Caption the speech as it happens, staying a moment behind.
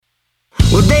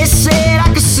Well, they said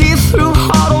I could see through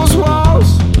all those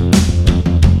walls.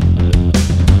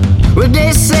 Well,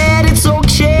 they said it's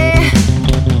okay,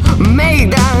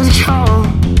 make that call.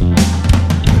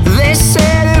 They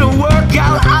said it'll work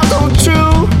out, I don't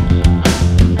too.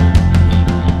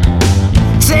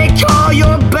 Take all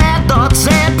your bad thoughts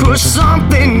and push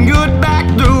something good back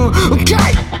through,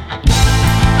 okay?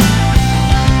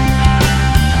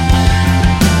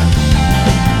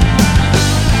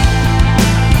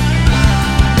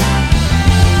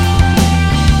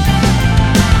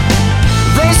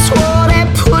 They swore they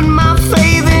put my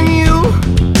faith in you.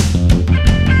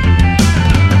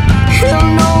 He'll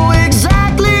know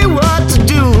exactly what to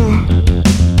do.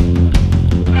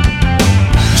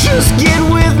 Just get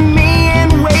with me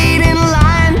and wait in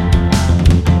line.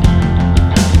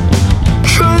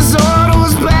 'Cause all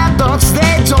those bad thoughts,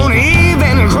 they don't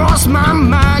even cross my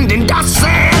mind. And I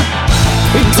said,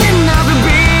 it didn't have to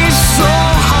be so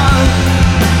hard.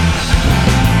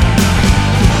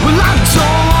 Well, I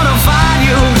don't wanna fight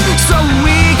you, so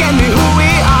we can be who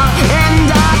we are. And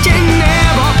I can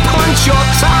never punch your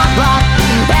top like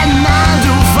at 9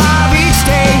 to 5 each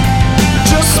day.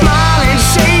 Just smile and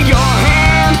shake your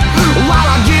hand while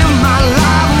I give my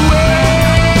life away.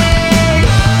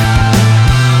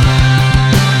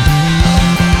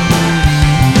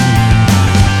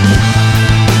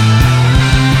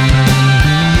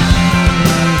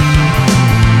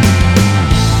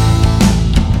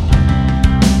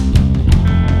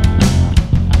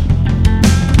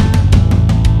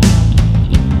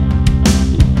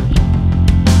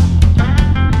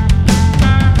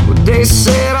 They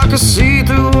said I could see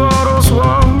through all those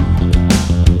walls.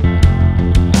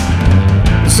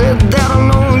 Said that I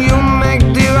know you make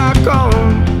the right call.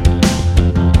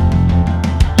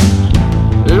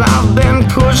 Well, I've been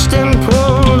pushed and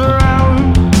pulled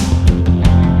around.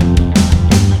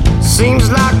 Seems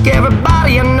like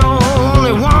everybody I know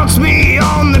only wants me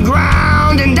on the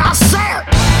ground. And I said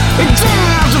it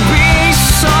didn't have to be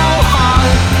so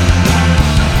hard.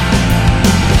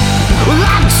 Well,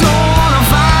 I don't wanna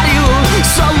fight you,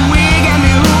 so we can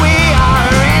be who we are.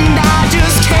 And I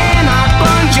just cannot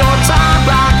punch your top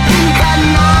like at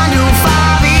 9 to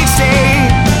 5 each day.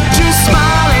 Just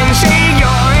smile and shake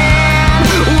your hand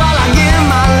while I give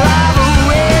my life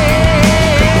away.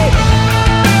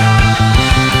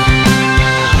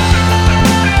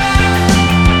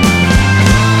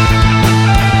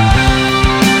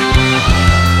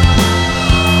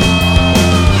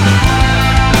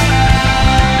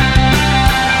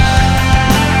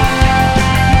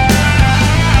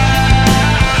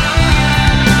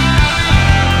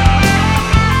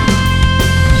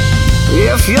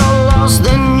 If you're lost,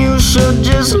 then you should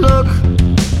just look.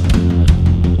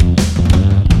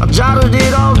 I jotted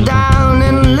it all down.